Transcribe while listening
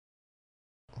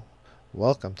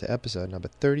Welcome to episode number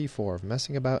 34 of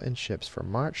Messing About in Ships for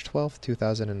March 12th,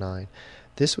 2009.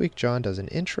 This week, John does an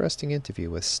interesting interview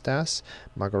with Stas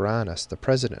Margaranis, the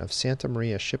president of Santa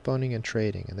Maria Shipowning and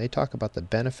Trading, and they talk about the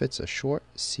benefits of short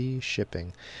sea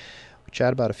shipping. We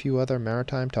chat about a few other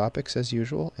maritime topics as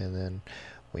usual, and then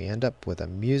we end up with a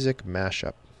music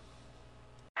mashup.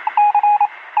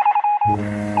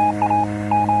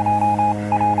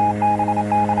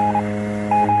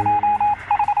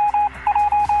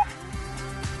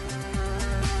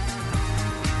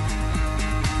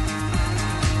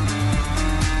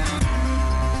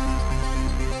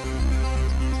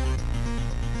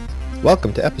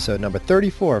 Welcome to episode number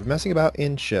 34 of Messing About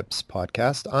in Ships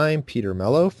podcast. I'm Peter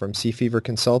Mello from Sea Fever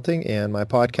Consulting, and my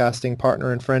podcasting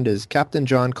partner and friend is Captain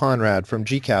John Conrad from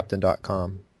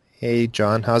gcaptain.com. Hey,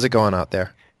 John, how's it going out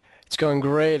there? It's going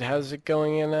great. How's it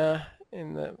going in the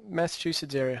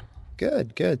Massachusetts area?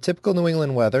 Good, good. Typical New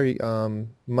England weather.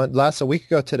 A week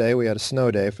ago today, we had a snow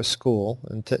day for school,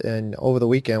 and over the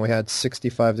weekend we had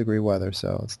 65-degree weather.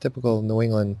 So it's typical New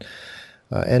England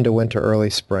end of winter,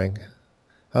 early spring.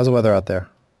 How's the weather out there?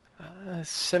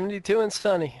 72 and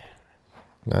sunny.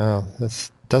 No,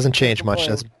 this doesn't change much.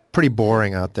 That's pretty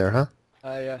boring out there, huh?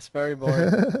 Yes, very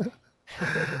boring.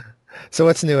 So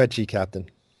what's new at G Captain?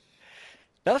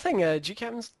 Nothing. G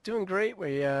Captain's doing great.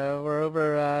 We're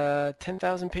over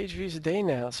 10,000 page views a day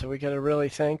now, so we got to really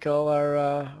thank all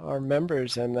our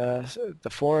members, and the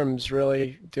forum's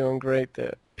really doing great.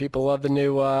 The people love the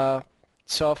new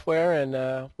software,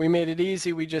 and we made it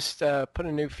easy. We just put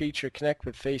a new feature, connect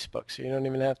with Facebook, so you don't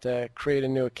even have to create a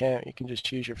new account. You can just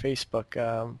use your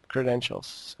Facebook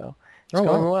credentials. So it's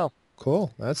going well.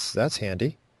 Cool. That's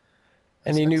handy.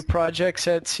 Any new projects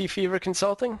at Sea Fever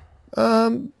Consulting?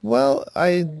 Well,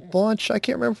 I can't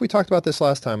remember if we talked about this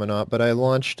last time or not, but I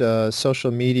launched a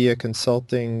social media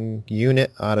consulting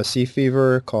unit out of Sea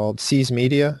Fever called Seas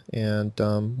Media, and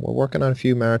we're working on a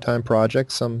few maritime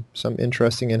projects, some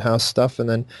interesting in-house stuff, and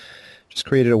then just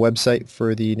created a website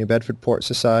for the New Bedford Port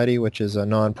Society, which is a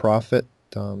non-profit,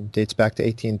 dates back to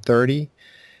 1830,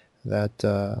 that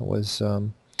was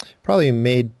probably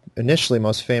made initially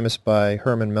most famous by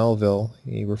Herman Melville.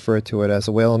 He referred to it as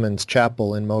a whaleman's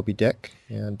chapel in Moby Dick,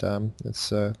 and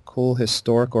it's a cool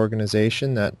historic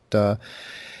organization that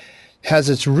has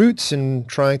its roots in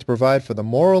trying to provide for the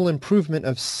moral improvement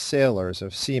of sailors,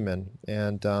 of seamen,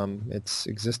 and it's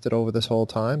existed over this whole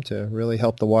time to really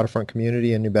help the waterfront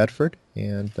community in New Bedford,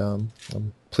 and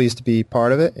I'm pleased to be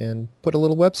part of it and put a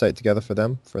little website together for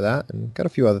them for that, and got a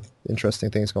few other interesting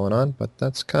things going on, but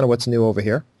that's kind of what's new over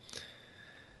here.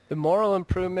 The moral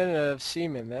improvement of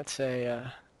seamen, that's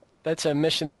a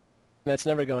mission that's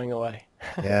never going away.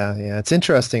 Yeah, it's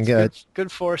interesting.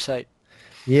 Good foresight.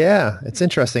 Yeah, it's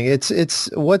interesting. It's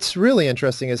what's really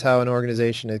interesting is how an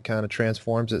organization, it kind of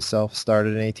transforms itself.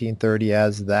 Started in 1830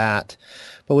 as that,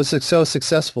 but was so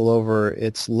successful over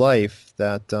its life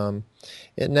that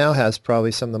it now has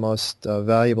probably some of the most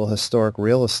valuable historic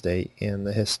real estate in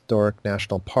the historic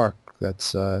national park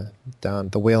that's down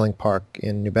the Whaling Park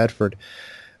in New Bedford.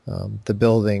 The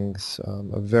buildings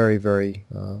are very, very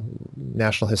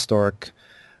National Historic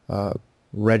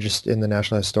in the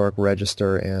National Historic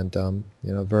Register, and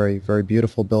very, very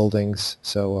beautiful buildings.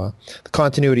 So the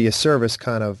continuity of service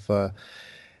kind of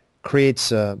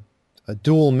creates a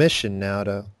dual mission now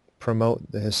to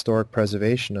promote the historic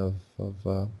preservation of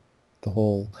the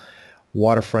whole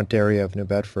waterfront area of New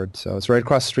Bedford. So it's right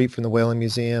across the street from the Whaling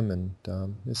Museum, and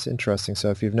it's interesting. So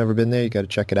if you've never been there, you got to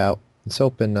check it out. It's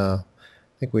open. I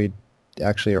think we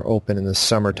actually are open in the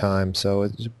summertime, so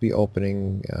it'll be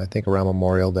opening, I think, around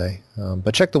Memorial Day.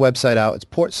 But check the website out. It's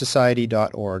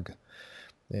portsociety.org.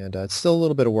 And it's still a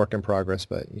little bit of work in progress,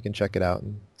 but you can check it out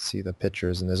and see the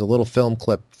pictures. And there's a little film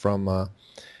clip from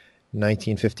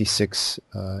 1956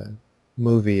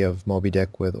 movie of Moby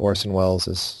Dick with Orson Welles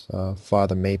as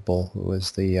Father Maple, who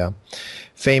was the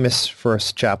famous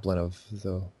first chaplain of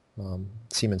the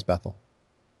Seamen's Bethel.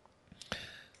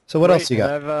 So what else you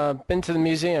got? I've been to the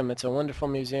museum. It's a wonderful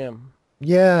museum.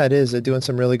 Yeah, it is. They're doing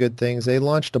some really good things. They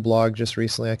launched a blog just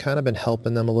recently. I kind of been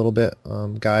helping them a little bit,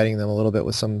 guiding them a little bit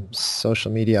with some social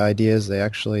media ideas. They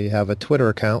actually have a Twitter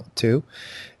account too.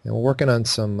 And we're working on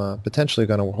some, potentially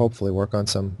going to hopefully work on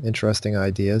some interesting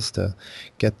ideas to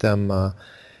get them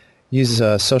use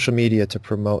social media to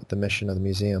promote the mission of the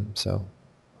museum. So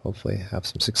hopefully have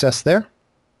some success there.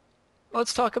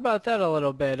 Let's talk about that a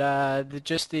little bit.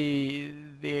 Just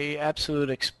the absolute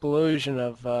explosion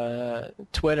of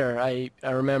Twitter. I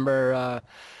remember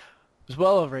was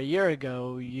well over a year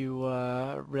ago, you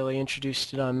really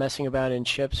introduced it on Messing About in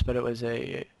Chips, but it was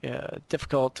a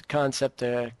difficult concept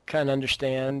to kind of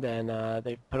understand, and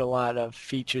they put a lot of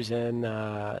features in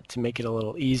to make it a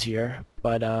little easier.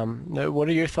 But what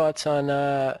are your thoughts on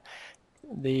the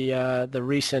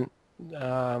recent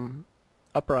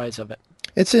uprise of it?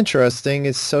 It's interesting.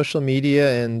 It's social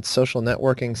media and social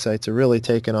networking sites are really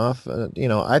taken off.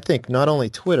 I think not only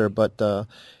Twitter, but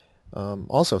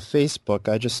also Facebook.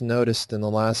 I just noticed in the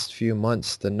last few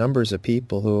months the numbers of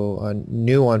people who are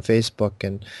new on Facebook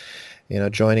and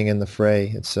joining in the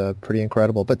fray. It's pretty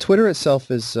incredible. But Twitter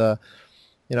itself is,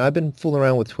 I've been fooling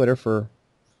around with Twitter for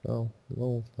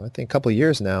well, I think a couple of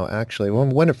years now, actually.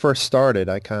 When it first started,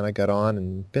 I kind of got on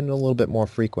and been a little bit more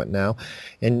frequent now.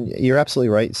 And you're absolutely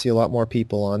right. You see a lot more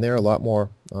people on there. A lot more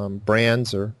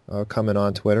brands are coming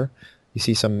on Twitter. You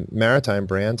see some maritime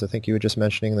brands. I think you were just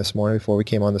mentioning this morning before we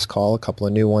came on this call, a couple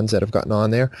of new ones that have gotten on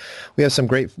there. We have some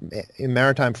great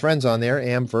maritime friends on there.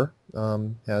 Amver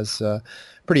has a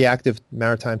pretty active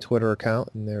maritime Twitter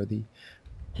account, and they're the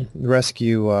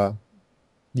rescue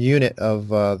unit of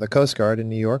the Coast Guard in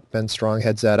New York. Ben Strong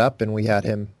heads that up, and we had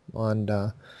him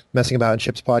on Messing About in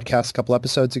Ships podcast a couple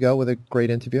episodes ago with a great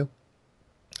interview.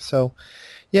 So,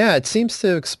 yeah, it seems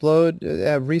to explode.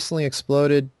 Recently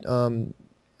exploded.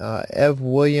 Ev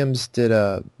Williams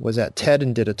was at TED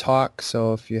and did a talk.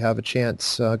 So if you have a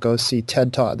chance, go see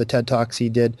the TED Talks he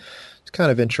did. It's kind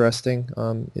of interesting.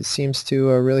 It seems to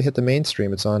really hit the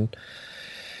mainstream.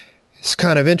 It's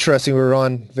kind of interesting. We were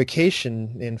on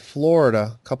vacation in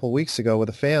Florida a couple of weeks ago with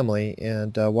a family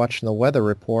and watching the weather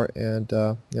report and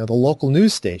the local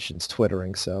news stations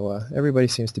twittering. So everybody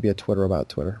seems to be a Twitter about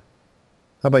Twitter.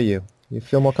 How about you? You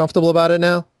feel more comfortable about it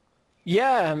now?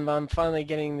 Yeah, I'm finally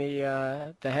getting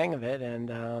the hang of it,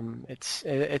 and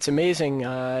it's amazing.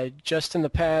 Just in the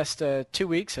past 2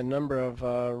 weeks, a number of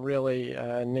really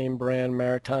name brand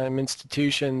maritime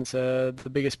institutions, the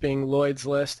biggest being Lloyd's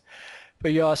List.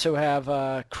 But you also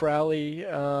have Crowley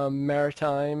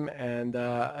Maritime and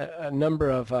a number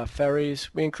of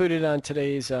ferries. We included on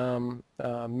today's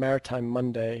Maritime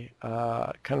Monday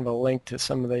kind of a link to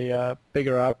some of the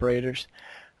bigger operators.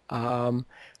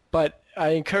 But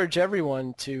I encourage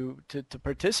everyone to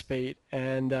participate,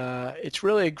 and it's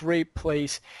really a great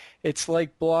place. It's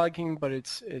like blogging, but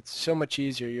it's so much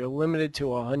easier. You're limited to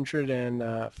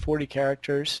 140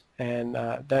 characters, and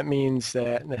that means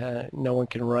that no one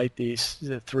can write these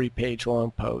 3-page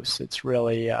long posts. It's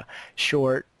really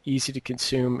short, easy to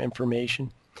consume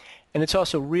information, and it's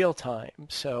also real time.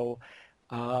 So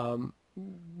um,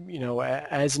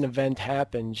 as an event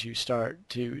happens, you start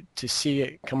to see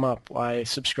it come up. I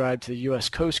subscribe to the U.S.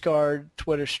 Coast Guard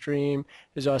Twitter stream.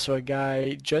 There's also a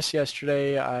guy, just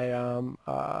yesterday,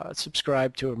 I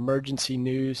subscribed to Emergency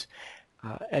News.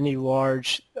 Any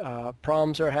large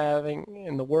problems are having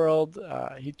in the world,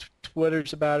 he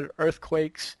twitters about it,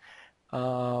 earthquakes,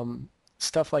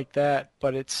 stuff like that.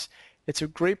 But it's a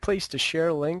great place to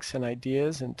share links and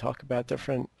ideas and talk about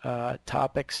different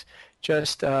topics.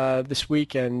 Just this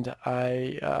weekend,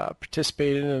 I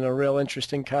participated in a real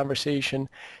interesting conversation.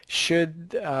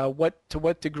 To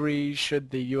what degree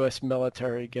should the U.S.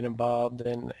 military get involved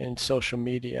in social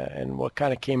media, and what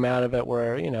kind of came out of it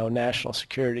were, national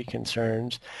security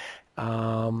concerns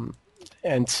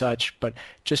and such. But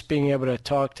just being able to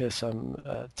talk to some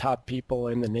top people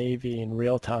in the Navy in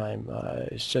real time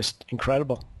is just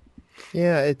incredible.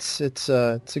 Yeah, it's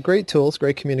a great tool. It's a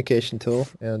great communication tool,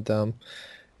 and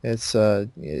it's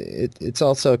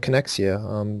also connects you.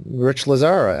 Rich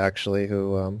Lazara, actually,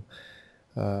 who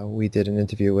we did an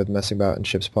interview with Messing About in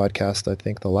Ships podcast, I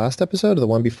think the last episode or the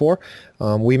one before.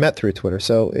 We met through Twitter,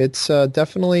 so it's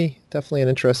definitely an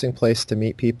interesting place to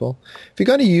meet people. If you're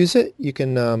going to use it, you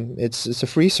can. It's a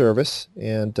free service,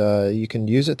 and you can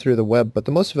use it through the web. But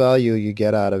the most value you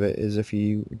get out of it is if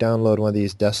you download one of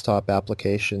these desktop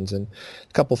applications. And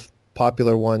a couple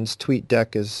popular ones.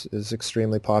 TweetDeck is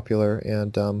extremely popular,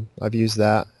 and I've used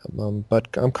that. But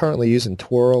I'm currently using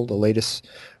Twirl, the latest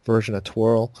version of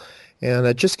Twirl. And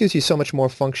it just gives you so much more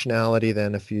functionality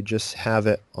than if you just have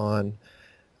it on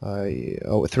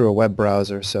through a web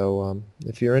browser. So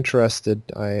if you're interested,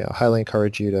 I highly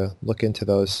encourage you to look into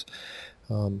those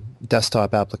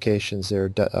desktop applications.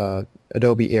 They're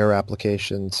Adobe Air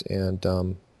applications,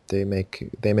 and they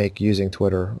make using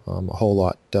Twitter a whole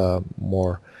lot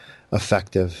more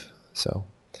effective. So,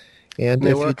 and They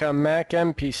if you work on Mac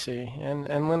and PC and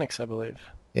Linux, I believe.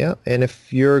 Yeah, and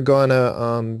if you're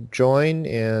gonna join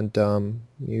and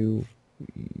you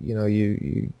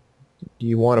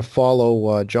want to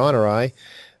follow John or I,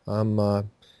 I'm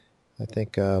I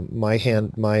think my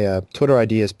Twitter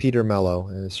ID is Peter Mello,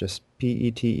 and it's just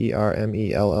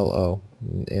Petermello,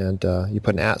 and you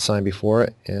put an @ sign before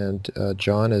it, and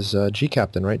John is G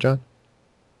Captain, right, John?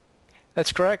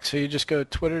 That's correct. So you just go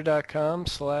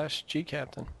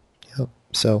twitter.com/gcaptain. Yep.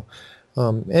 So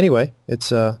anyway,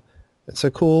 it's a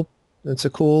cool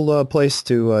place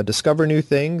to discover new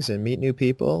things and meet new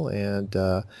people and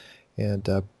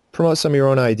promote some of your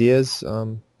own ideas.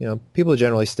 People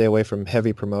generally stay away from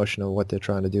heavy promotion of what they're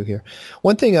trying to do here.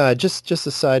 One thing, just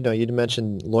a side note, you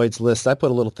mentioned Lloyd's List. I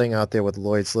put a little thing out there with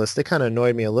Lloyd's List. They kind of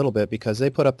annoyed me a little bit because they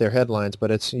put up their headlines,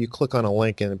 but it's you click on a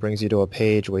link and it brings you to a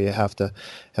page where you have to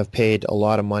have paid a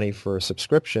lot of money for a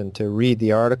subscription to read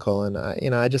the article, and I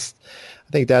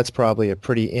think that's probably a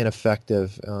pretty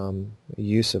ineffective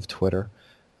use of Twitter.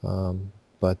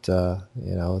 But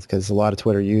because a lot of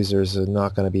Twitter users are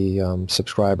not going to be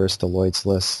subscribers to Lloyd's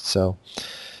List, so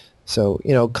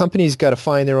companies got to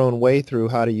find their own way through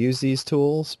how to use these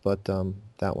tools. But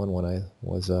that one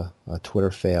was a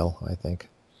Twitter fail, I think.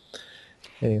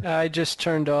 Anyway. I just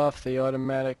turned off the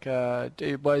automatic.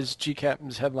 It was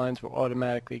GCaptain's headlines were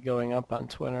automatically going up on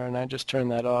Twitter, and I just turned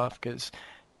that off because,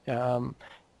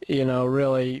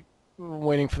 really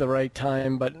waiting for the right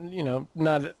time. But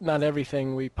not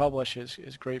everything we publish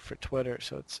is great for Twitter,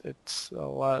 so it's a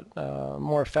lot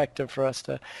more effective for us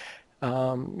to,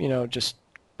 just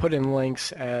put in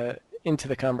links into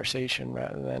the conversation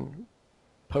rather than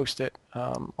post it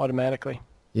automatically.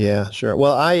 Yeah, sure.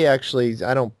 Well, I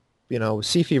don't,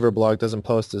 Sea Fever blog doesn't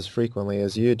post as frequently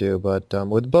as you do, but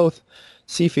with both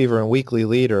Sea Fever and Weekly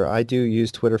Leader, I do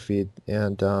use Twitter feed,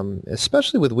 and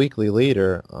especially with Weekly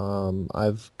Leader,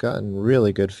 I've gotten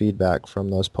really good feedback from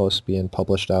those posts being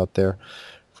published out there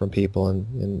from people,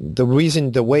 and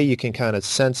the way you can kind of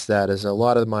sense that is a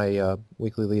lot of my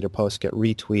Weekly Leader posts get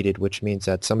retweeted, which means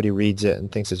that somebody reads it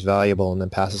and thinks it's valuable and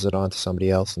then passes it on to somebody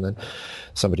else, and then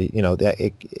somebody, that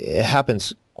it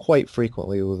happens quite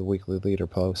frequently with Weekly Leader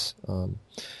posts.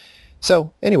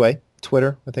 So anyway,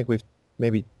 Twitter, I think we've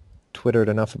maybe twittered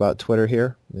enough about Twitter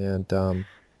here, and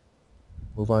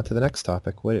move on to the next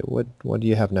topic. What do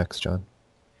you have next, John?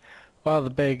 Well,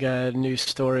 the big news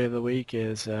story of the week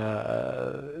is the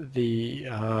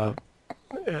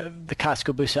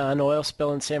Costco Busan oil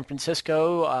spill in San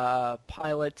Francisco.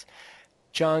 Pilot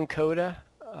John Coda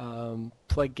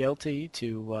pled guilty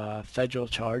to federal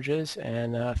charges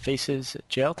and faces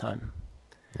jail time.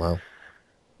 Wow.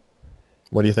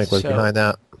 What do you think was behind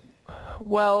that?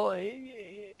 Well,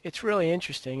 it's really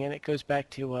interesting, and it goes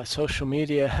back to social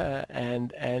media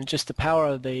and just the power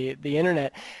of the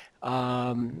internet.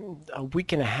 A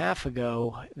week and a half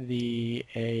ago,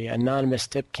 a anonymous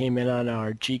tip came in on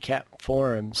our GCAP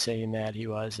forum saying that he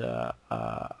was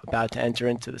about to enter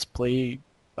into this plea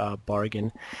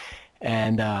bargain.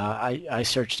 And I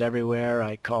searched everywhere.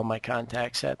 I called my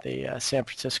contacts at the San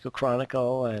Francisco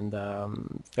Chronicle and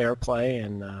Fair Play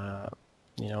and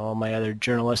all my other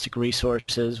journalistic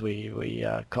resources. We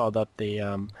called up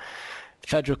the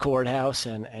federal courthouse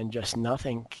and just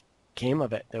nothing came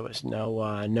of it. There was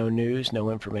no news, no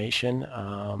information,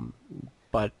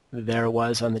 but there it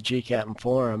was on the GCAP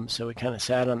forum. So we kind of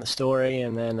sat on the story,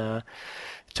 and then it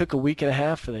took a week and a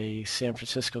half for the San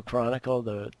Francisco Chronicle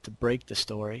to break the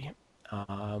story.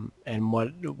 And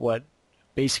what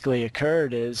basically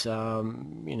occurred is,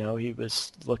 he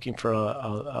was looking for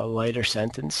a lighter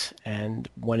sentence and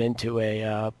went into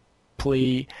a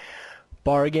plea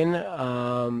bargain,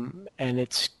 and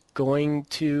it's going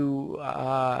to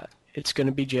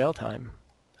be jail time.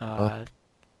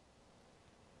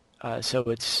 So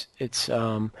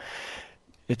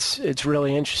it's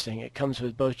really interesting. It comes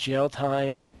with both jail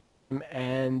time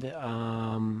and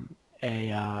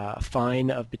a fine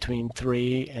of between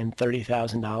 $3,000 and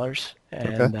 $30,000,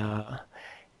 and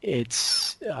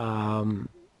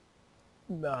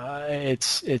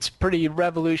it's pretty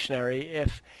revolutionary.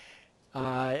 If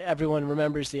everyone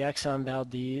remembers the Exxon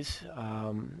Valdez.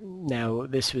 Now,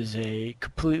 this was a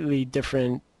completely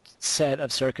different set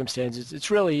of circumstances.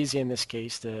 It's really easy in this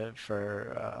case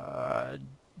for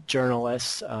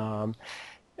journalists,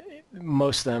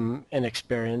 most of them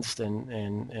inexperienced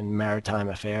in maritime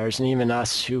affairs, and even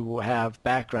us who have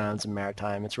backgrounds in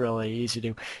maritime, it's really easy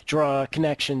to draw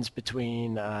connections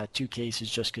between two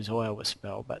cases just because oil was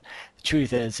spilled. But the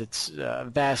truth is, it's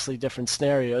vastly different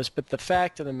scenarios. But the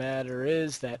fact of the matter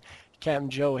is that Captain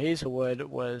Joe Hazelwood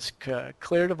was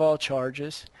cleared of all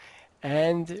charges,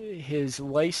 and his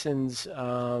license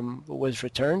was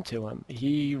returned to him.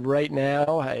 He right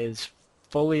now is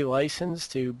fully licensed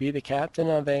to be the captain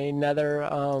of another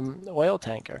oil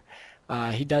tanker.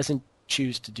 He doesn't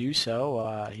choose to do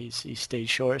so. He's stayed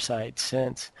shoreside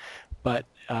since. But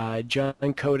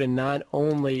John Cota not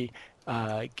only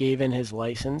gave in his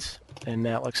license, and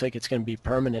that looks like it's going to be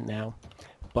permanent now,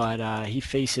 but he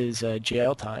faces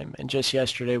jail time. And just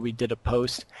yesterday we did a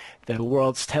post, the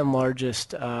world's 10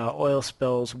 largest oil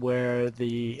spills where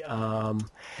the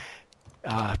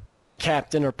uh,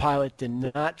 captain or pilot did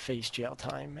not face jail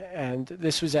time. And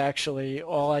this was actually,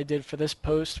 all I did for this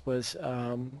post was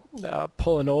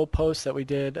pull an old post that we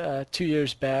did 2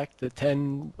 years back, the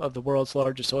 10 of the world's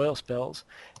largest oil spills,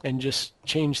 and just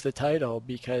change the title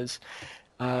because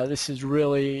this is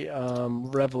really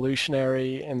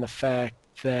revolutionary in the fact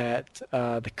that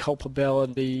the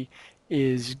culpability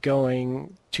is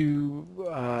going to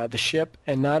the ship,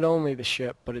 and not only the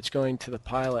ship, but it's going to the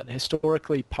pilot.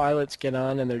 Historically, pilots get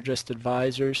on and they're just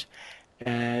advisors,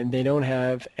 and they don't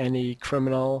have any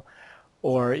criminal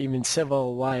or even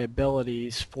civil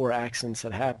liabilities for accidents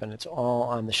that happen. It's all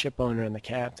on the ship owner and the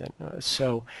captain.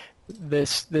 So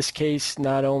this case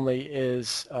not only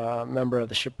is a member of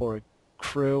the shipboard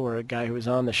crew or a guy who was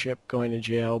on the ship going to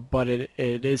jail, but it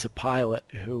is a pilot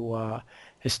who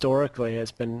historically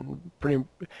has been pretty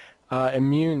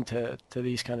immune to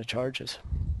these kind of charges.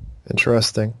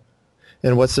 Interesting.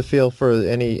 And what's the feel for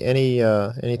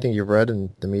anything you've read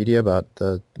in the media about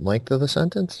the length of the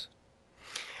sentence?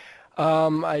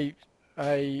 I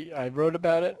I wrote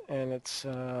about it, and it's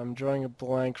I'm drawing a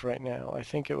blank right now. I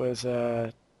think it was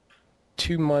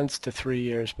 2 months to 3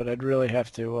 years, but I'd really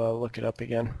have to look it up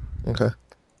again. Okay.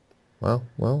 Well,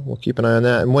 we'll keep an eye on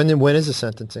that. And when is the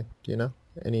sentencing? Do you know?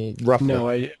 Any roughly? No,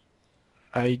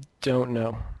 I don't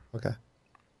know. Okay.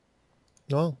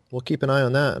 Well, we'll keep an eye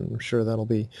on that. I'm sure that'll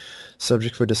be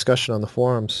subject for discussion on the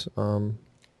forums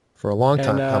for a long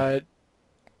And time.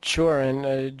 sure,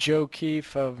 and Joe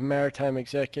Keefe of Maritime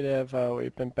Executive,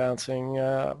 we've been bouncing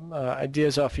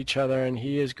ideas off each other, and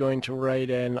he is going to write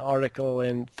an article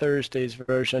in Thursday's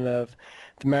version of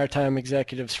the Maritime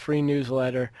Executive's free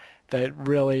newsletter that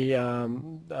really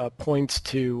points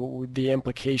to the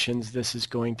implications this is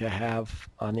going to have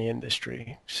on the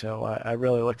industry. So I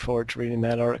really look forward to reading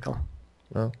that article.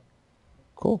 Well,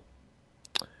 cool.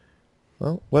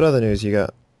 Well, what other news you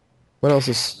got? What else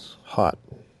is hot?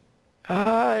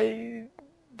 Uh,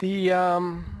 the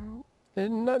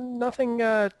nothing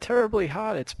terribly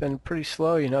hot. It's been pretty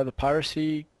slow. You know, the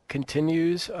piracy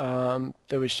continues.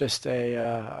 There was just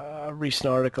a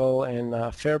recent article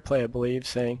in Fair Play, I believe,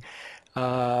 saying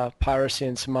piracy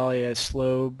in Somalia is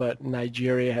slow, but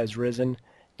Nigeria has risen.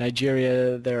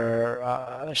 Nigeria, there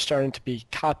are starting to be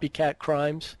copycat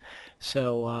crimes.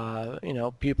 So, you know,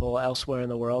 people elsewhere in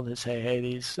the world that say, hey,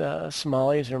 these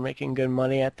Somalis are making good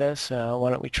money at this.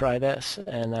 Why don't we try this?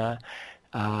 And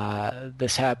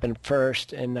this happened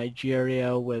first in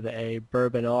Nigeria with a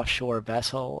Bourbon offshore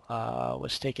vessel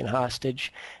was taken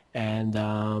hostage and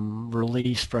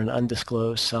released for an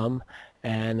undisclosed sum.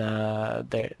 And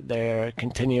they're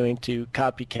continuing to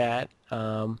copycat.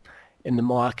 In the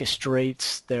Malacca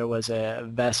Straits, there was a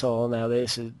vessel. Now,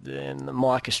 this is in the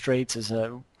Malacca Straits is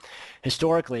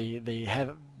historically the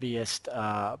heaviest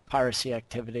piracy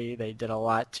activity. They did a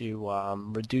lot to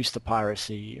reduce the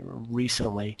piracy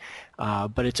recently,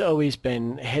 but it's always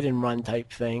been hit and run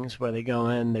type things where they go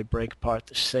in, they break apart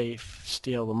the safe,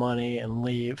 steal the money, and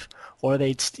leave, or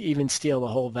they'd even steal the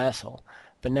whole vessel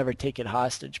but never take it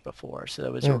hostage before. So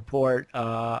there was a Mm. report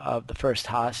of the first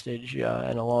hostage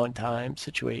in a long time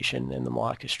situation in the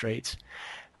Malacca Straits.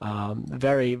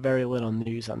 Very, very little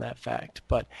news on that fact.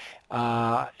 But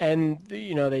and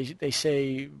you know they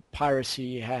say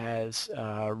piracy has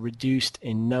reduced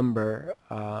in number.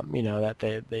 You know that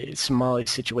the Somali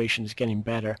situation is getting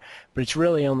better, but it's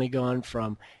really only gone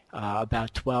from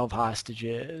about 12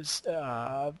 hostages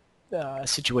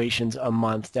situations a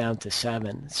month down to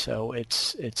 7. So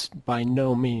it's by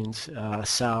no means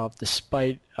solved,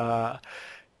 despite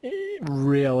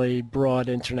really broad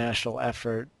international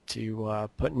effort to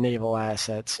put naval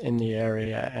assets in the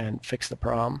area and fix the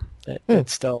problem. Hmm.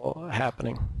 It's still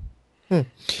happening. Hmm.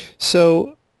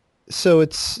 So,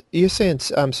 you're saying,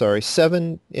 I'm sorry,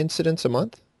 7 incidents a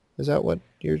month? Is that what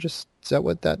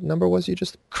that number was you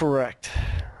just? Correct.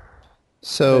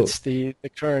 So, That's the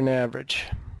current average.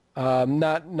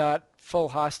 Not full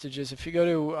hostages. If you go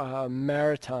to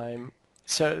maritime,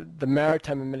 so the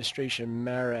Maritime Administration,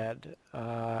 MARAD,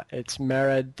 it's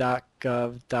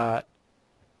marad.gov.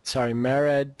 Sorry,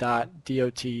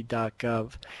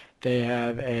 marad.dot.gov. They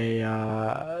have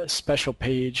a special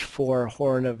page for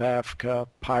Horn of Africa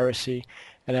piracy,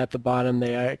 and at the bottom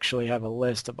they actually have a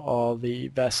list of all the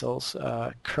vessels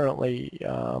currently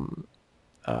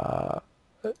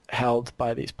held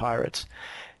by these pirates.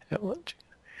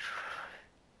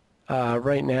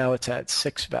 Right now it's at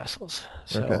 6 vessels.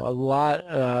 So Okay. a lot,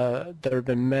 there have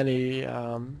been many,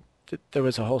 there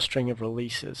was a whole string of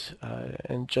releases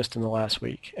and just in the last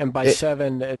week. And by It,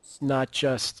 seven, it's not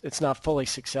fully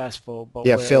successful, but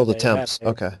yeah, where failed they have attempts.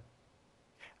 Okay.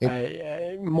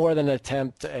 It- more than an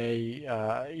attempt, they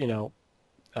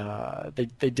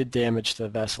did damage to the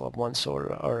vessel of one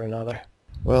sort or another.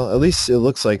 well, at least it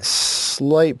looks like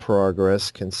slight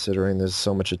progress considering there's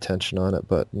so much attention on it,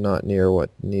 but not near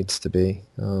what needs to be.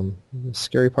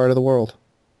 Scary part of the world.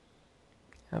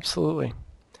 Absolutely.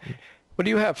 What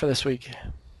do you have for this week?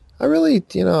 I really,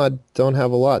 I don't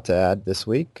have a lot to add this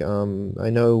week. I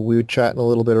know we were chatting a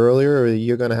little bit earlier.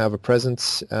 You're going to have a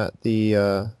presence at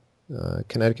the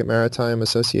Connecticut Maritime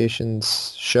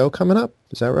Association's show coming up.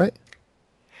 Is that right?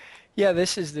 Yeah,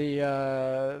 this is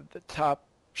the top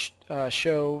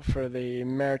show for the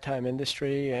maritime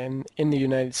industry and in the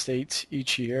United States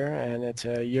each year, and it's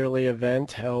a yearly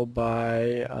event held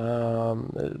by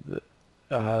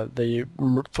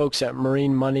folks at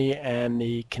Marine Money and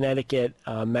the Connecticut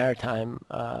Maritime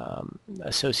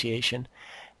Association.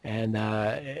 And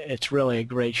it's really a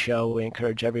great show. We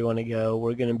encourage everyone to go.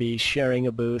 We're going to be sharing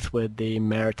a booth with the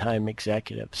maritime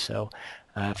executives. So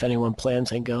if anyone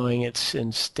plans on going, it's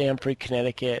in Stamford,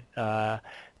 Connecticut,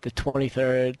 the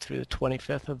 23rd through the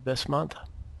 25th of this month.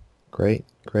 Great,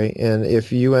 great. And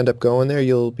if you end up going there,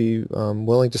 you'll be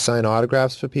willing to sign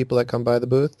autographs for people that come by the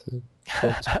booth?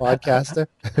 Famous podcaster?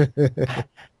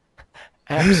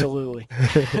 Absolutely.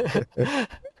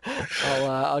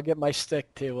 I'll get my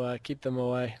stick to keep them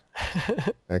away.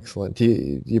 Excellent.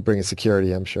 You bring a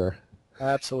security, I'm sure.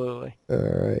 Absolutely. All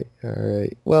right, all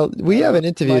right. Well, we have an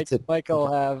interview to.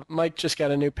 Mike just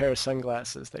got a new pair of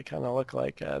sunglasses. They kind of look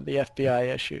like the FBI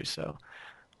issue, so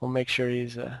we'll make sure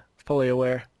he's fully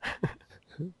aware.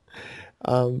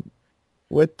 Um,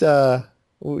 what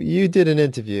you did an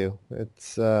interview.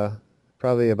 It's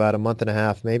probably about a month and a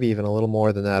half, maybe even a little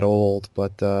more than that old,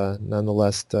 but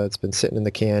nonetheless, it's been sitting in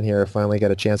the can here. I finally got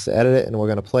a chance to edit it, and we're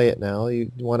going to play it now.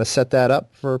 You want to set that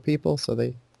up for people so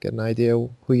they get an idea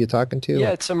who you're talking to? Yeah,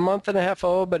 it's a month and a half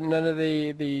old, but none of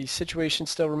the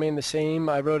situations still remain the same.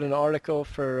 I wrote an article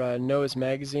for NOAA's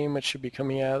magazine, which should be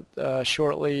coming out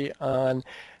shortly on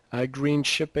green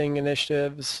shipping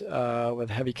initiatives with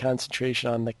heavy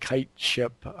concentration on the kite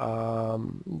ship,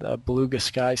 the Beluga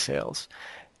Sky Sails.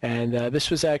 And this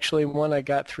was actually one I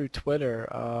got through Twitter.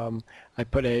 I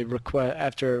put a request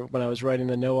after when I was writing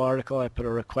the No article. I put a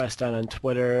request on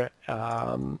Twitter.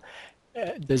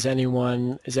 Is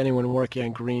anyone working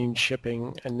on green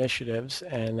shipping initiatives?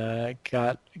 And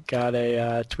got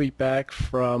a tweet back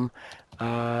from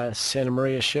Santa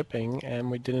Maria Shipping, and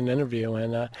we did an interview,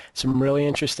 and some really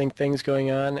interesting things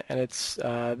going on. And it's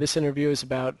this interview is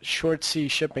about short sea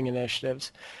shipping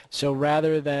initiatives. So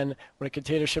rather than when a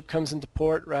container ship comes into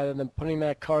port, rather than putting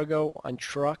that cargo on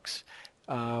trucks,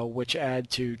 which add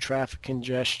to traffic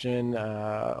congestion,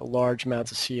 large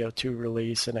amounts of CO2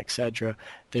 release, and etc.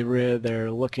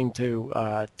 They're looking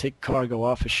to take cargo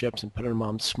off of ships and put them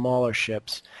on smaller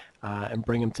ships and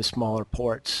bring them to smaller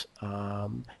ports,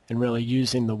 and really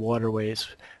using the waterways,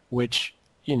 which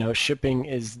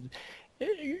shipping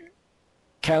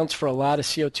counts for a lot of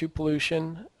CO2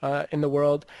 pollution in the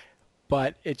world,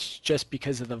 but it's just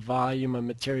because of the volume of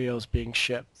materials being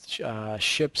shipped.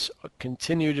 Ships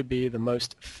continue to be the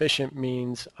most efficient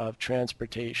means of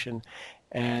transportation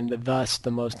and thus the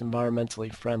most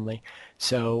environmentally friendly.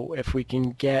 So if we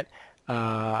can get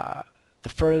the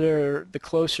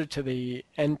closer to the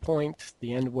end point,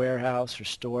 the end warehouse or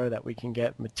store that we can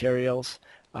get materials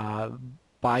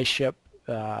by ship,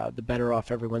 the better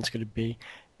off everyone's going to be.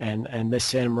 And this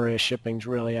Santa Maria shipping is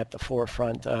really at the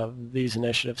forefront of these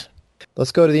initiatives.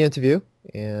 Let's go to the interview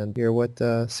and hear what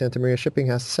Santa Maria Shipping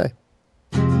has to say.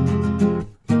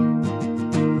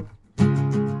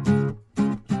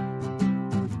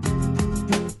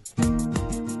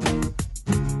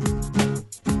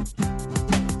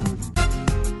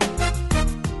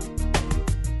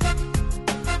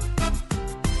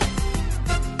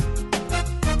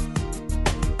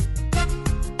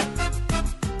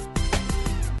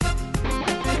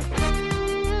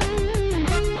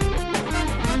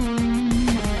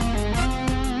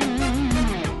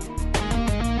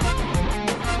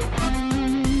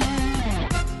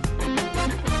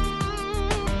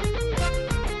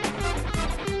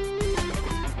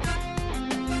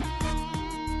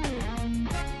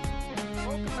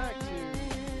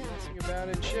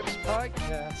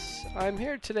 I'm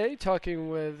here today talking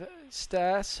with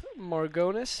Stas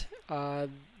Margonis,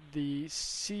 the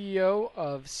CEO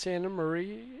of Santa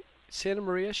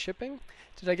Maria Shipping.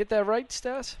 Did I get that right,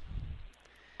 Stas?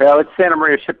 Well, it's Santa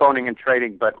Maria Shipowning and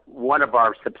Trading, but one of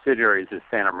our subsidiaries is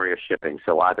Santa Maria Shipping,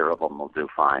 so either of them will do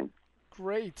fine.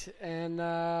 Great. And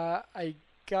I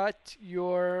got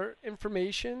your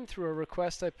information through a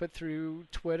request I put through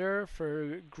Twitter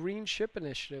for Green Ship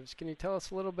Initiatives. Can you tell us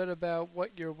a little bit about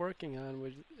what you're working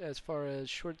on as far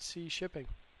as short sea shipping?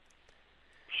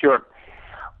 Sure.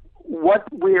 What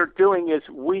we're doing is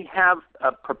we have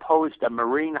proposed a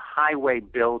marine highway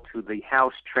bill to the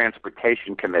House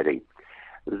Transportation Committee.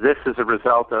 This is a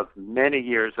result of many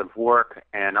years of work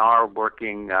and our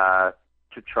working to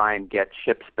try and get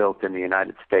ships built in the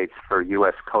United States for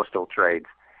U.S. coastal trades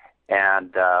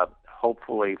and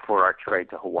hopefully for our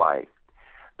trade to Hawaii.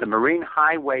 The Marine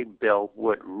Highway Bill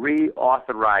would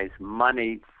reauthorize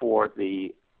money for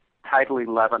the Title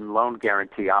 11 loan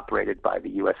guarantee operated by the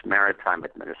U.S. Maritime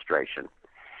Administration.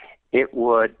 It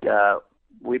would,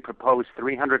 we propose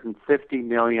 $350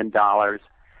 million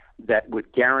that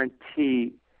would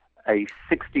guarantee a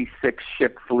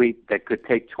 66-ship fleet that could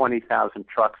take 20,000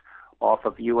 trucks off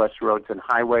of U.S. roads and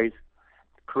highways,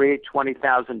 create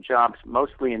 20,000 jobs,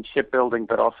 mostly in shipbuilding,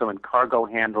 but also in cargo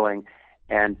handling,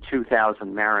 and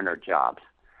 2,000 mariner jobs.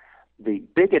 The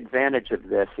big advantage of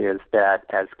this is that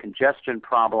as congestion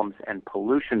problems and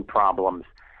pollution problems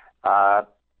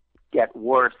get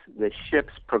worse, the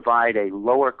ships provide a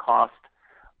lower cost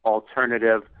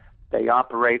alternative. They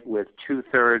operate with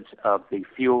 2/3 of the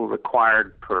fuel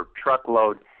required per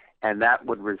truckload, and that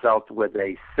would result with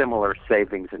a similar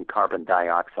savings in carbon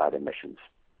dioxide emissions.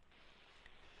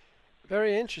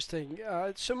 Very interesting.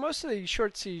 So most of the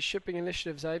short sea shipping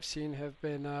initiatives I've seen have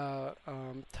been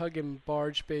tug and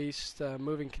barge based,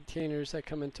 moving containers that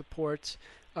come into ports.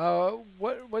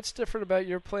 What's different about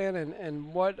your plan,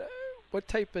 and what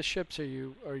type of ships are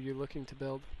you looking to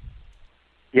build?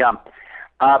 Yeah.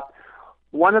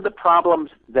 One of the problems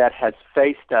that has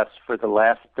faced us for the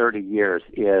last 30 years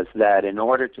is that in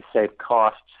order to save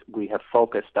costs, we have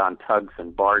focused on tugs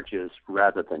and barges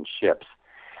rather than ships.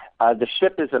 The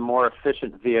ship is a more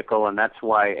efficient vehicle, and that's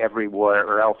why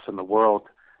everywhere else in the world,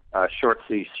 short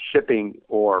sea shipping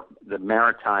or the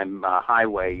maritime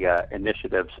highway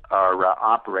initiatives are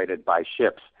operated by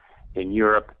ships in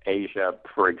Europe, Asia,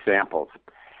 for example.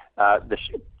 The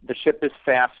ship is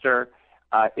faster,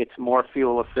 it's more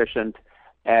fuel efficient,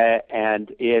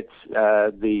 and it's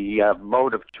the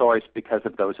mode of choice because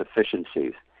of those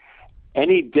efficiencies.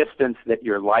 Any distance that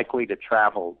you're likely to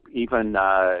travel, even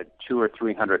 200 or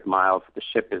 300 miles, the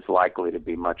ship is likely to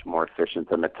be much more efficient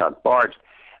than the tug barge.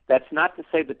 That's not to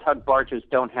say the tug barges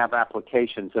don't have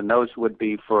applications, and those would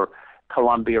be for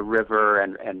Columbia River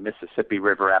and Mississippi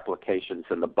River applications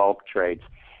in the bulk trades.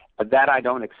 That I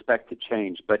don't expect to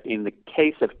change. But in the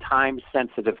case of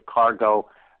time-sensitive cargo,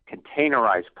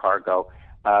 containerized cargo,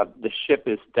 the ship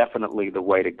is definitely the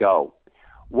way to go.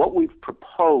 What we've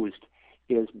proposed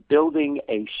is building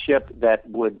a ship that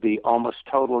would be almost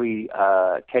totally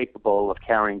capable of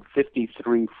carrying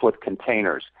 53-foot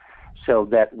containers, so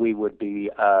that we would be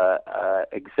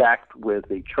exact with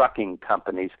the trucking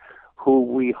companies, who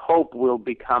we hope will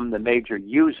become the major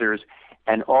users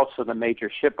and also the major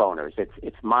ship owners.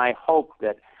 It's my hope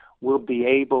that we'll be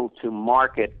able to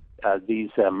market these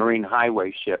marine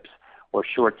highway ships or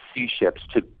short sea ships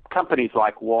to companies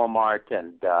like Walmart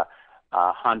and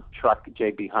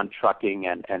JB Hunt Trucking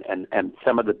and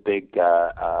some of the big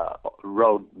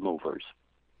road movers.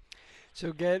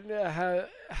 So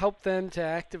help them to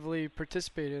actively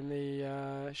participate in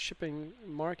the shipping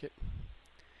market.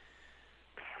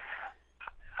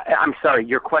 I'm sorry,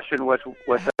 your question was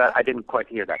I didn't quite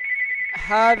hear that.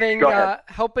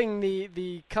 Helping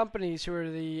the companies who are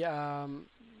the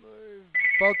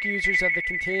bulk users of the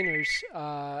containers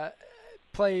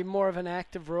play more of an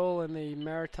active role in the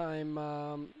maritime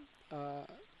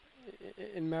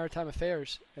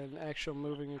affairs and actual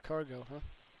moving of cargo,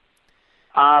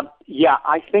 huh? Yeah,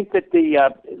 I think that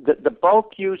the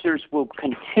bulk users will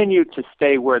continue to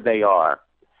stay where they are.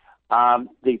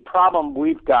 The problem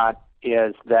we've got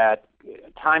is that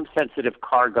time-sensitive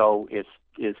cargo is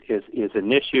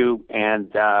an issue,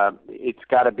 and it's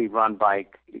got to be run by,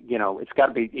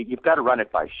 you've got to run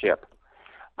it by ship.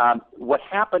 What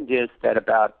happened is that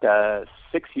about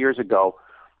 6 years ago,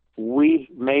 we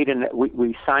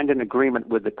signed an agreement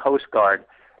with the Coast Guard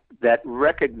that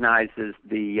recognizes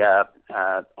the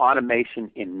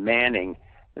automation in manning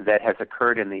that has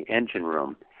occurred in the engine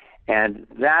room. And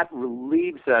that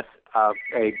relieves us of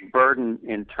a burden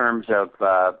in terms of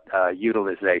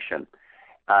utilization.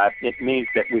 It means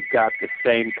that we've got the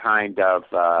same kind of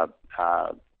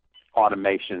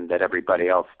automation that everybody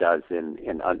else does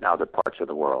in other parts of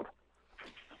the world.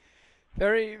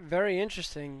 Very, very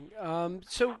interesting.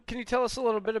 So can you tell us a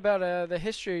little bit about the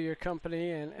history of your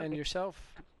company and yourself,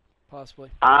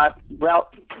 possibly?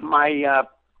 Well,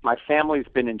 my family's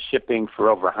been in shipping for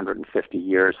over 150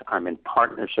 years. I'm in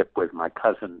partnership with my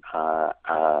cousin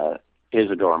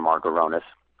Isidore Margaronis.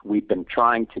 We've been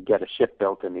trying to get a ship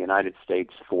built in the United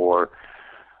States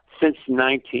since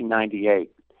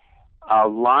 1998. A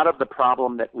lot of the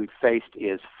problem that we've faced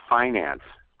is finance.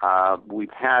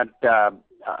 We've had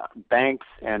banks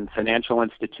and financial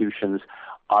institutions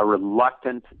are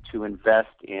reluctant to invest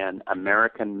in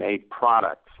American-made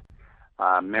products,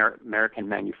 American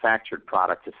manufactured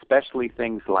products, especially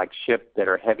things like ship that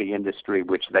are heavy industry,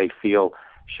 which they feel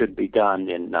should be done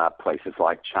in places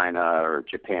like China or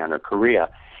Japan or Korea.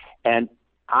 And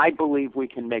I believe we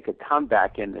can make a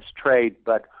comeback in this trade,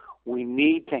 but we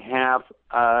need to have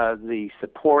the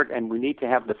support and we need to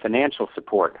have the financial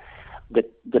support.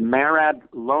 The MARAD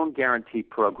loan guarantee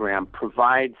program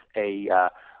provides a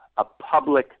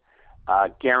public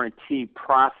guarantee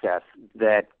process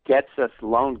that gets us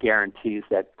loan guarantees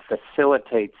that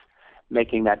facilitates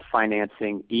making that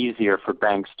financing easier for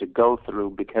banks to go through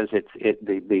because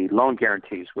the loan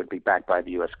guarantees would be backed by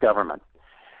the U.S. government.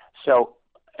 So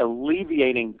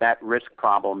alleviating that risk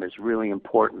problem is really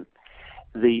important.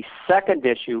 The second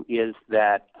issue is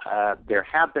that there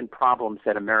have been problems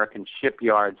at American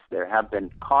shipyards. There have been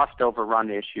cost overrun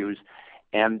issues,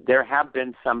 and there have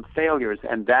been some failures,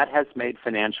 and that has made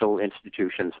financial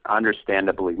institutions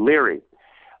understandably leery.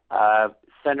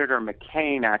 Senator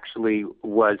McCain actually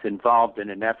was involved in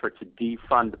an effort to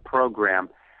defund the program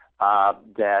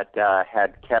that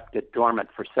had kept it dormant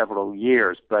for several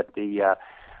years, but the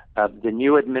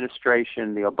new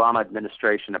administration, the Obama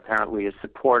administration, apparently is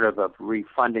supportive of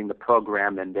refunding the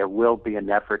program, and there will be an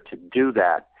effort to do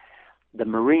that. The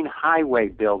Marine Highway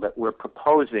bill that we're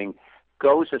proposing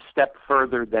goes a step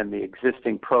further than the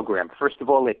existing program. First of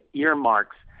all, it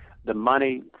earmarks the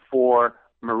money for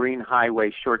marine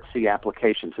highway short sea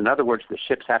applications. In other words, the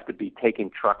ships have to be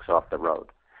taking trucks off the road.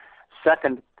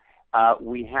 Second,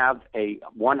 we have a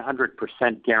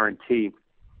 100% guarantee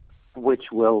which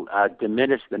will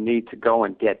diminish the need to go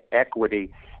and get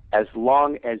equity as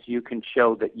long as you can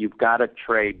show that you've got a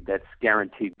trade that's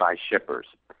guaranteed by shippers.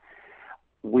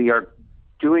 We are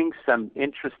doing some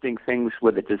interesting things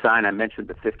with the design. I mentioned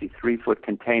the 53-foot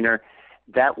container.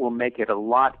 That will make it a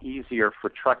lot easier for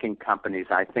trucking companies,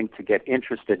 I think, to get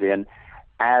interested in.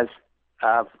 As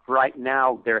of right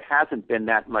now, there hasn't been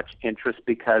that much interest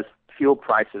because fuel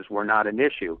prices were not an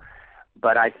issue.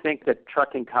 But I think that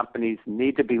trucking companies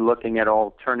need to be looking at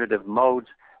alternative modes.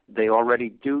 They already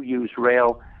do use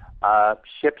rail.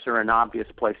 Ships are an obvious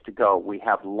place to go. We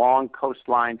have long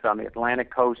coastlines on the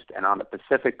Atlantic coast and on the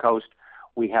Pacific coast.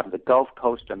 We have the Gulf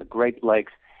Coast and the Great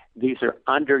Lakes. These are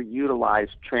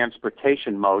underutilized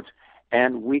transportation modes,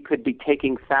 and we could be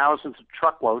taking thousands of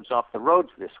truckloads off the roads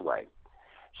this way.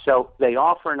 So they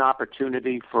offer an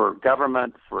opportunity for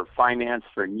government, for finance,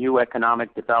 for new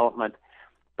economic development,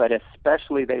 but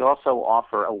especially they also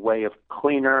offer a way of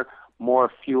cleaner,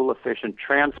 more fuel-efficient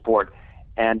transport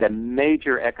and a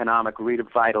major economic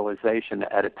revitalization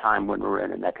at a time when we're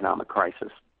in an economic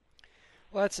crisis.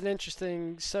 Well, that's an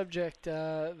interesting subject.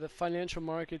 The financial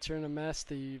markets are in a mess.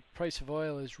 The price of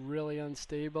oil is really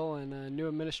unstable, and a new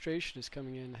administration is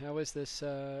coming in. How is this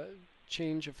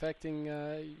change affecting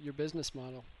your business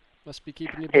model? Must be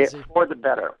keeping you busy. For the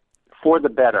better. For the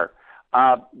better.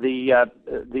 The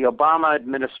Obama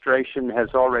administration has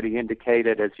already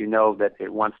indicated, as you know, that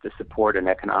it wants to support an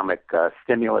economic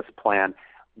stimulus plan.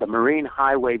 The Marine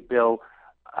Highway bill,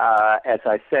 as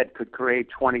I said, could create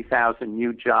 20,000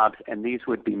 new jobs, and these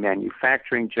would be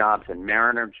manufacturing jobs and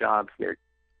mariner jobs. They're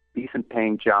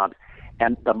decent-paying jobs,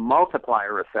 and the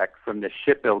multiplier effect from the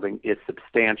shipbuilding is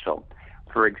substantial.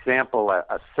 For example,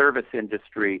 a service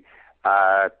industry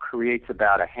creates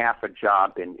about a half a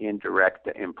job in indirect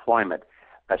employment.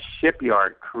 A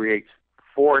shipyard creates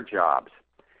 4 jobs.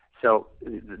 So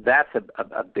that's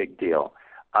a big deal.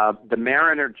 The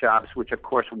mariner jobs, which of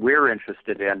course we're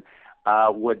interested in,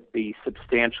 would be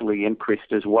substantially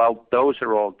increased as well. Those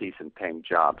are all decent paying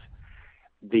jobs.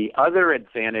 The other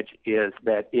advantage is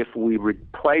that if we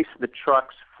replace the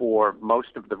trucks for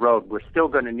most of the road, we're still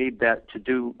going to need that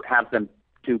to have them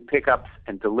do pickups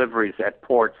and deliveries at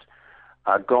ports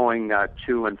going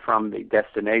to and from the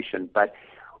destination. But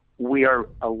we are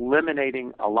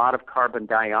eliminating a lot of carbon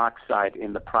dioxide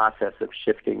in the process of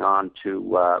shifting on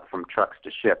from trucks to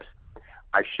ships.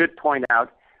 I should point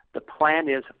out the plan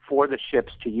is for the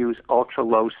ships to use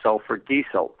ultra-low sulfur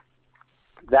diesel.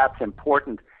 That's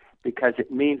important because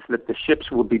it means that the ships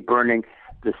will be burning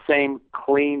the same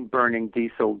clean burning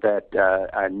diesel that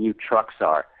new trucks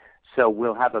are. So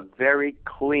we'll have a very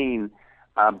clean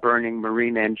burning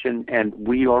marine engine, and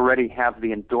we already have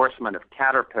the endorsement of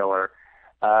Caterpillar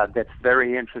that's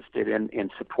very interested in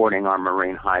supporting our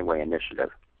Marine Highway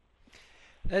initiative.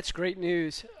 That's great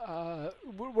news.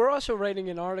 We're also writing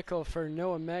an article for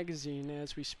NOAA Magazine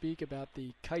as we speak about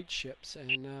the kite ships,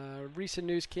 and recent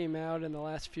news came out in the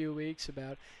last few weeks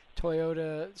about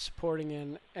Toyota supporting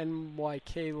an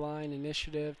NYK line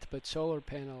initiative to put solar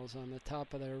panels on the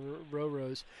top of their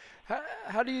Ro-Ros.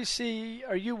 How do you see,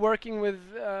 are you working with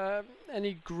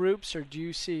any groups, or do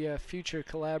you see a future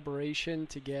collaboration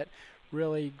to get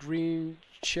really green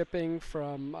shipping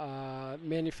from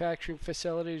manufacturing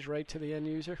facilities right to the end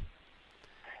user?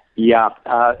 Yeah,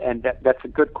 and that's a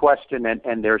good question,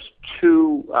 and there's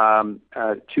two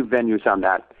venues on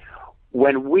that.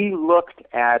 When we looked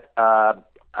at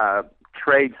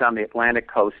trades on the Atlantic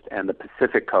coast and the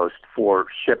Pacific coast for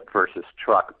ship versus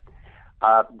truck,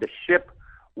 the ship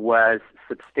was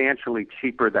substantially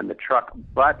cheaper than the truck,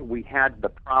 but we had the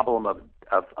problem of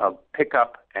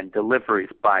pickup and deliveries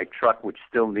by truck, which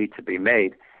still need to be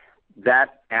made.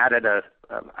 That added a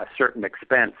certain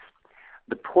expense.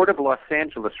 The Port of Los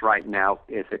Angeles right now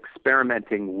is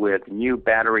experimenting with new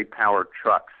battery-powered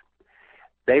trucks.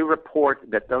 They report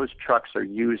that those trucks are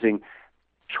using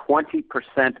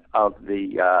 20% of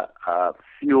the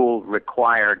fuel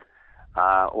required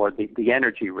or the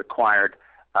energy required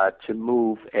to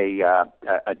move a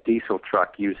diesel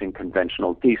truck using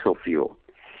conventional diesel fuel.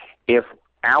 If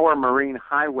our Marine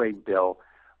Highway bill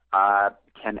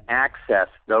can access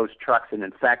those trucks, and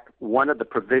in fact, one of the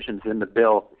provisions in the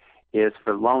bill is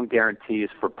for loan guarantees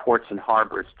for ports and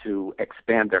harbors to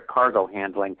expand their cargo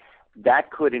handling,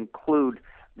 that could include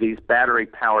these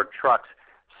battery-powered trucks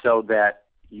so that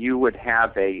you would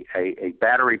have a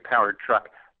battery-powered truck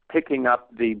picking up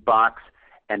the box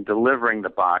and delivering the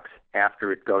box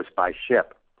after it goes by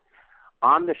ship.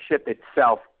 On the ship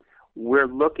itself, we're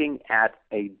looking at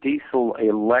a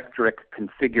diesel-electric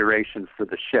configuration for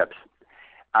the ships.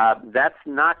 That's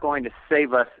not going to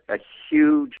save us a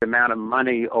huge amount of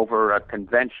money over a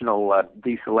conventional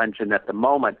diesel engine at the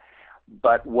moment,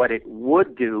 but what it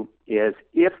would do is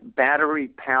if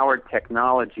battery-powered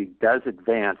technology does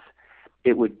advance,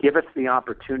 it would give us the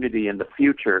opportunity in the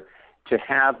future to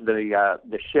have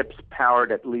the ships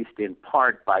powered at least in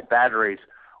part by batteries,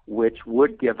 which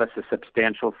would give us a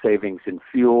substantial savings in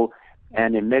fuel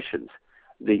and emissions.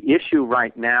 The issue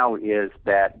right now is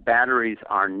that batteries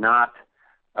are not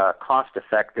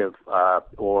cost-effective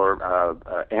or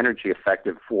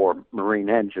energy-effective for marine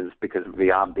engines because of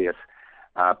the obvious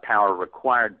power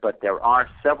required, but there are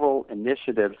several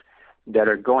initiatives that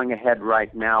are going ahead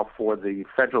right now for the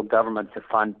federal government to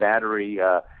fund battery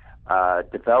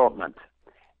development.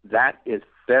 That is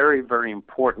very, very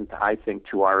important, I think,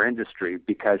 to our industry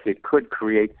because it could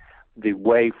create the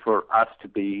way for us to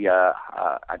be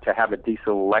to have a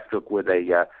diesel electric with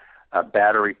a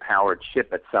battery-powered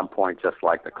ship at some point, just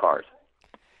like the cars.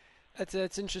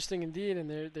 That's interesting indeed, and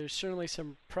there's certainly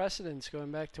some precedents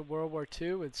going back to World War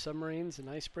II with submarines and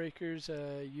icebreakers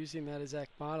using that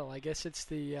exact model. I guess it's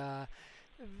the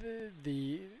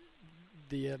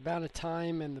amount of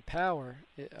time and the power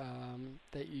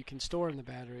that you can store in the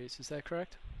batteries. Is that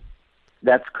correct?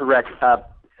 That's correct.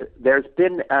 There's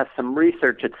been some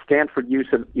research at Stanford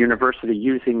University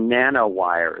using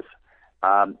nanowires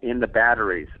in the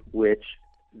batteries, which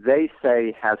they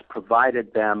say has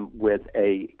provided them with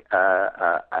a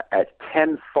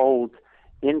tenfold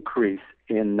increase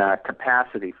in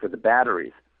capacity for the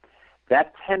batteries.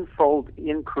 That tenfold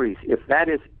increase, if that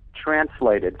is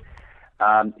translated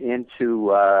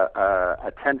into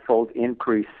a tenfold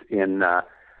increase in,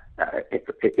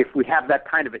 if we have that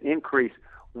kind of an increase,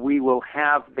 we will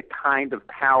have the kind of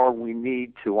power we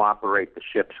need to operate the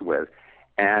ships with.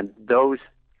 And those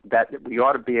that we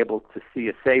ought to be able to see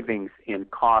a savings in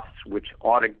costs, which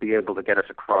ought to be able to get us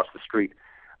across the street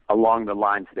along the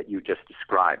lines that you just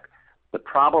described. The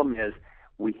problem is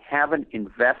we haven't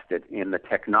invested in the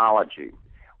technology.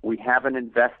 We haven't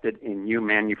invested in new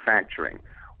manufacturing.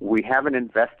 We haven't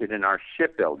invested in our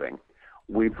shipbuilding.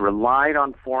 We've relied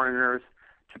on foreigners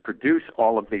to produce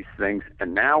all of these things,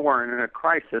 and now we're in a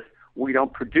crisis. We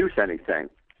don't produce anything.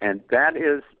 And that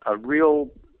is a real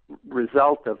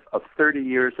result of 30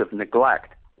 years of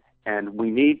neglect. And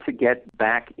we need to get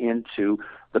back into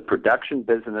the production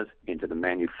business, into the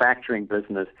manufacturing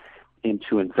business,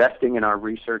 into investing in our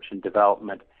research and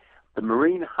development. The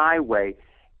Marine Highway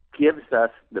gives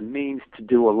us the means to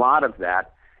do a lot of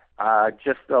that,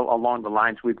 just along the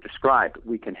lines we've described.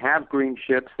 We can have green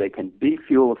ships, they can be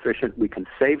fuel efficient, we can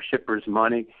save shippers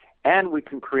money, and we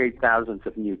can create thousands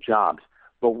of new jobs.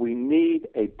 But we need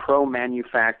a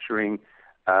pro-manufacturing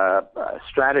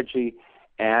strategy,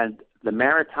 and the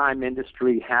maritime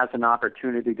industry has an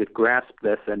opportunity to grasp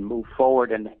this and move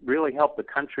forward and really help the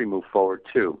country move forward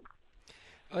too.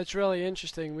 It's really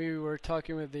interesting. We were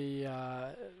talking with the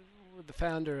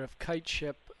founder of Kite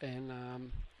Ship,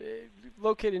 and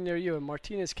located near you in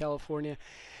Martinez, California,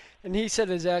 and he said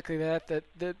exactly that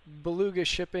Beluga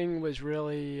Shipping was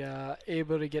really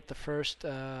able to get the first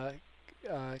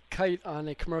kite on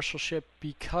a commercial ship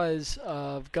because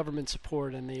of government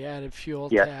support and the added fuel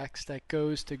tax that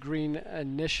goes to green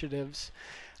initiatives.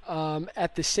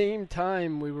 At the same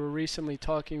time, we were recently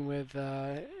talking with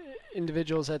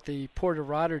individuals at the Port of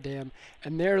Rotterdam,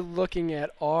 and they're looking at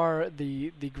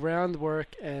the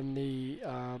groundwork and the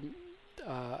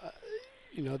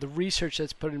the research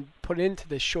that's put into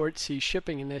the short sea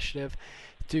shipping initiative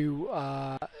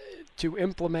to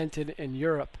implement it in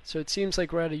Europe. So it seems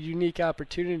like we're at a unique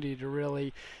opportunity to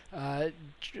really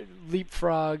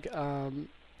leapfrog the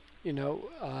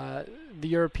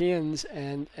Europeans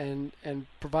and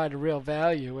provide a real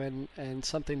value and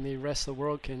something the rest of the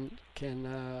world can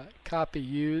copy,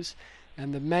 use,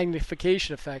 and the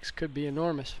magnification effects could be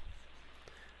enormous.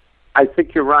 I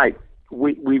think you're right.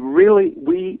 We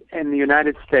in the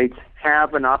United States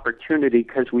have an opportunity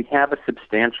because we have a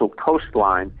substantial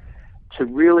coastline to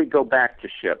really go back to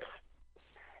ships.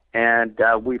 And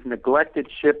we've neglected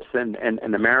ships and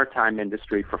the maritime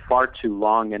industry for far too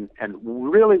long. And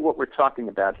really what we're talking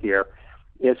about here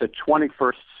is a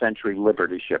 21st century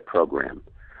Liberty Ship program.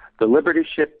 The Liberty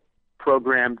Ship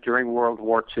program during World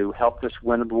War II helped us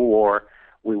win the war.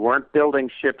 We weren't building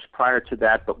ships prior to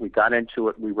that, but we got into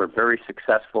it. We were very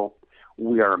successful.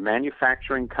 We are a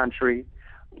manufacturing country.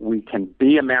 We can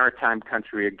be a maritime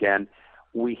country again.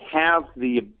 We have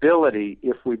the ability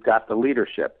if we've got the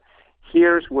leadership.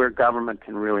 Here's where government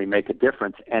can really make a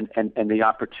difference, and the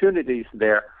opportunities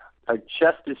there are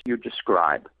just as you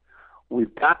describe.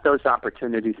 We've got those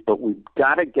opportunities, but we've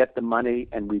got to get the money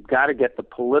and we've got to get the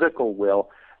political will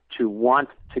to want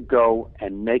to go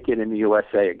and make it in the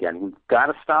USA again. We've got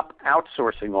to stop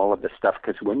outsourcing all of this stuff,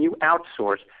 because when you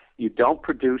outsource, you don't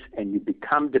produce and you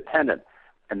become dependent.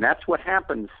 And that's what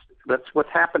happens. That's what's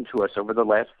happened to us over the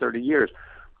last 30 years.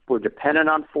 We're dependent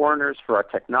on foreigners for our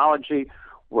technology.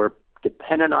 We're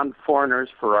dependent on foreigners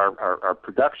for our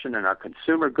production and our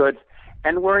consumer goods.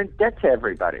 And we're in debt to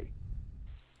everybody.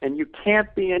 And you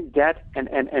can't be in debt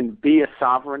and be a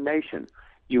sovereign nation.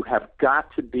 You have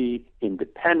got to be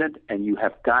independent, and you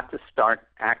have got to start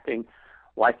acting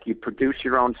like you produce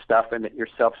your own stuff and that you're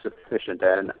self-sufficient.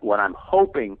 And what I'm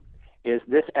hoping is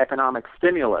this economic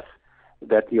stimulus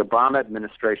that the Obama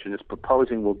administration is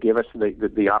proposing will give us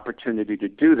the opportunity to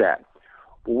do that.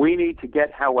 We need to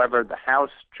get, however, the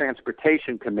House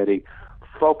Transportation Committee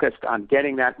focused on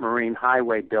getting that Marine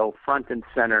Highway bill front and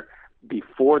center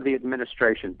before the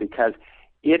administration, because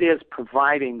it is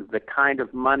providing the kind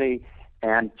of money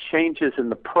and changes in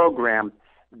the program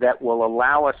that will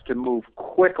allow us to move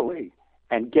quickly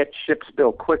and get ships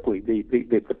built quickly.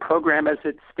 The program as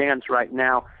it stands right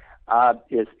now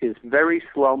is very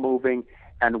slow-moving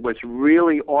and was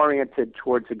really oriented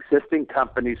towards existing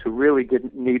companies who really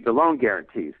didn't need the loan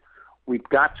guarantees. We've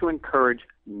got to encourage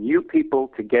new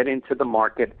people to get into the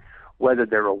market, whether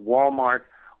they're a Walmart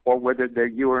or whether they're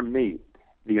you or me.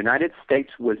 The United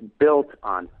States was built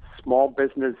on small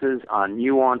businesses, on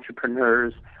new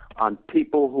entrepreneurs, on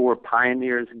people who were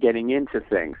pioneers getting into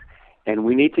things. And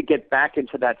we need to get back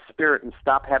into that spirit and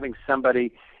stop having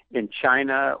somebody in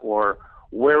China or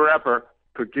wherever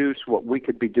produce what we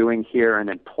could be doing here and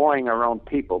employing our own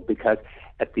people. Because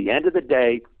at the end of the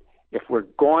day, if we're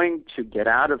going to get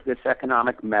out of this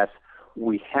economic mess,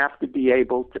 we have to be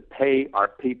able to pay our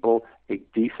people a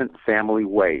decent family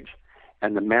wage.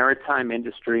 And the maritime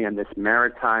industry and this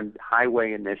maritime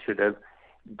highway initiative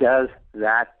does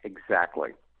that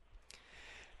exactly.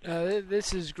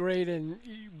 This is great, and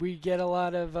we get a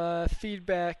lot of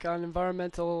feedback on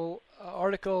environmental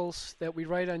articles that we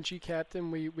write on GCaptain.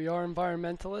 We are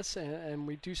environmentalists, and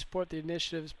we do support the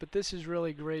initiatives, but this is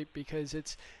really great because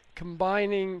it's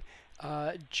combining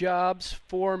jobs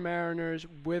for mariners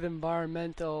with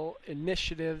environmental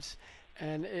initiatives,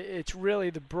 and it's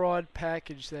really the broad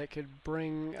package that could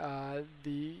bring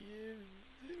the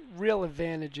real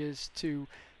advantages to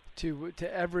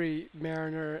every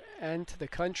mariner and to the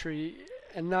country,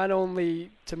 and not only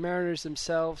to mariners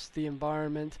themselves, the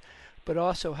environment, but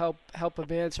also help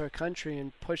advance our country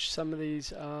and push some of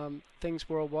these things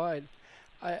worldwide.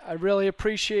 I really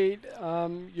appreciate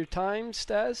your time,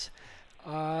 Stas.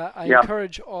 I Yeah.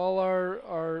 encourage all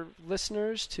our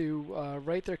listeners to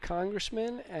write their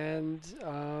congressman and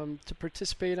to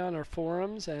participate on our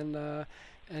forums and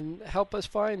help us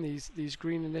find these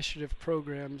Green Initiative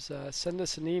programs. Send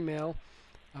us an email.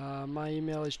 My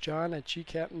email is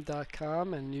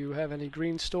john@gcaptain.com, and you have any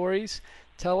green stories,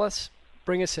 tell us,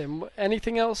 bring us in.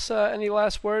 Anything else, any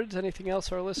last words, anything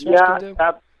else our listeners can do?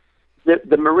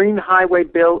 The Marine Highway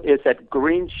Bill is at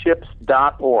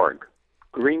greenships.org,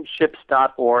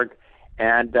 greenships.org,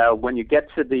 and when you get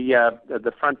to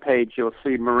the front page, you'll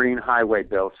see Marine Highway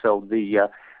Bill. So the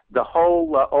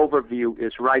whole overview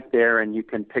is right there, and you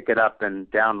can pick it up and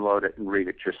download it and read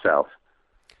it yourself.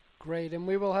 Great, and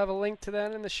we will have a link to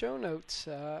that in the show notes.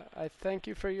 I thank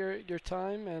you for your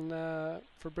time and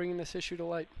for bringing this issue to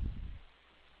light.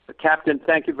 Captain,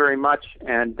 thank you very much,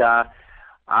 and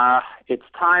it's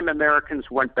time Americans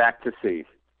went back to sea.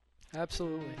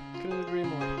 Absolutely. Couldn't agree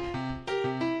more.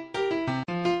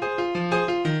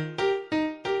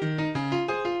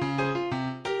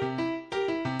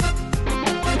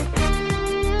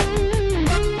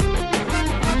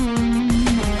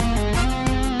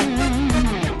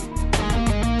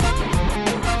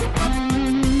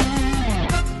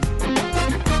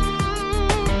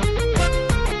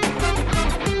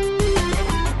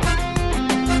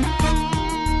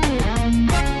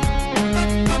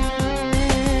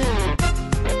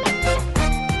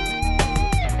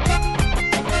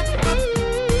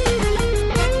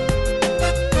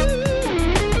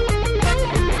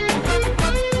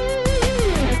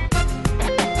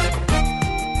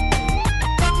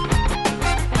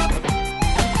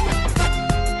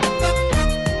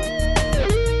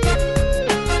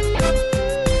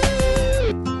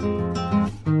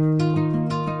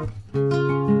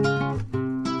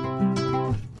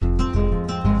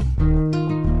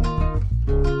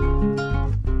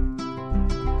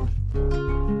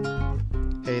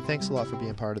 Thanks a lot for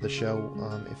being part of the show.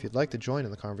 If you'd like to join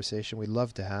in the conversation, we'd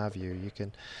love to have you. You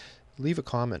can leave a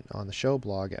comment on the show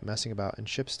blog at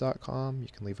messingaboutinShips.com. You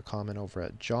can leave a comment over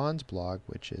at John's blog,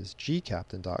 which is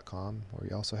gcaptain.com, where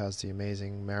he also has the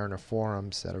amazing Mariner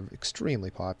forums that are extremely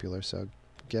popular, so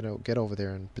get over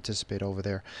there and participate over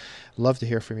there. Love to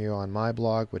hear from you on my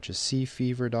blog, which is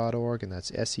seafever.org, and that's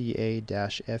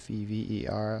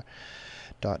sea-fever.org.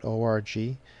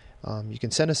 You can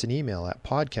send us an email at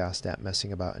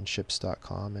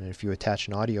podcast@messingaboutinShips.com, and if you attach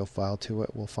an audio file to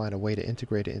it, we'll find a way to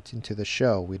integrate it into the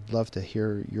show. We'd love to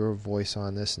hear your voice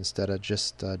on this instead of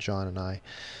just John and I.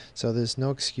 So there's no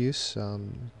excuse.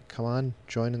 Come on,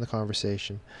 join in the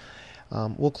conversation.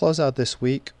 We'll close out this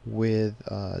week with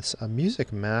a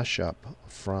music mashup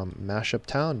from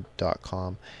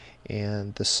mashuptown.com,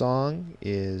 and the song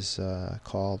is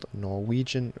called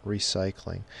Norwegian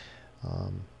Recycling.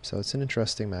 So it's an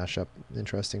interesting mashup,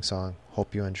 interesting song.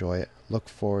 Hope you enjoy it. Look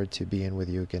forward to being with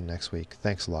you again next week.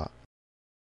 Thanks a lot.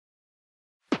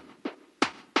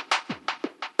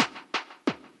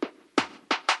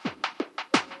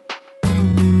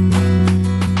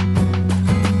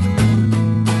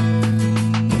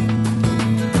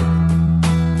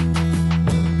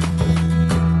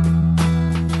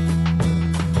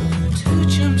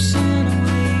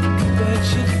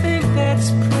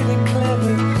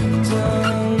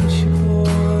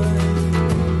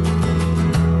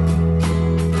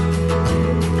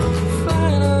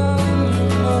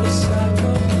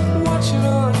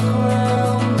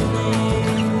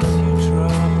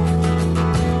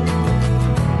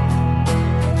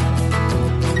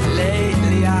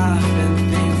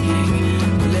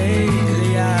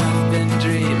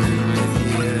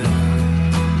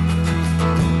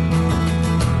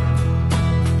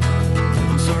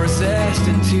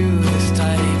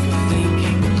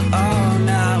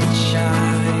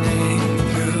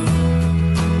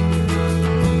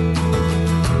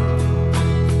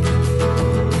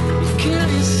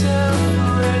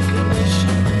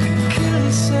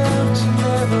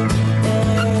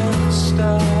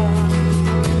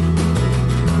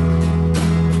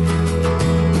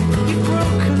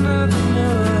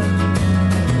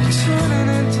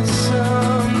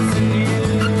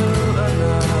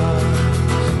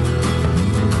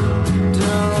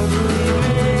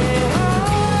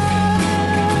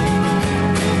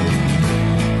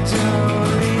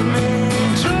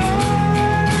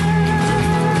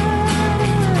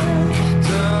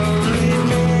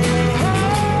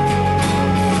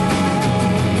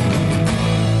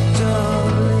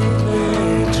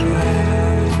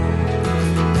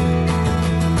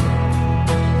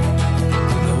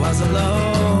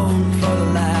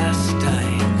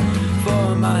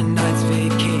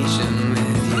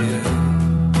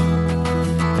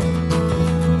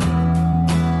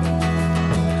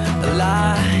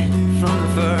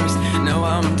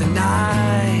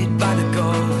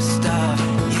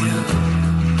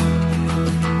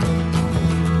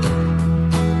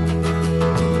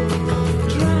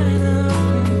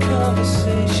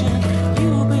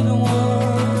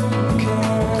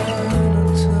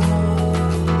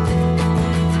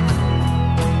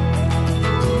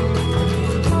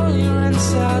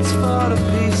 insides fall to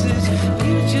pieces.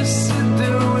 You just sit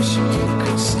there wishing you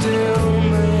could still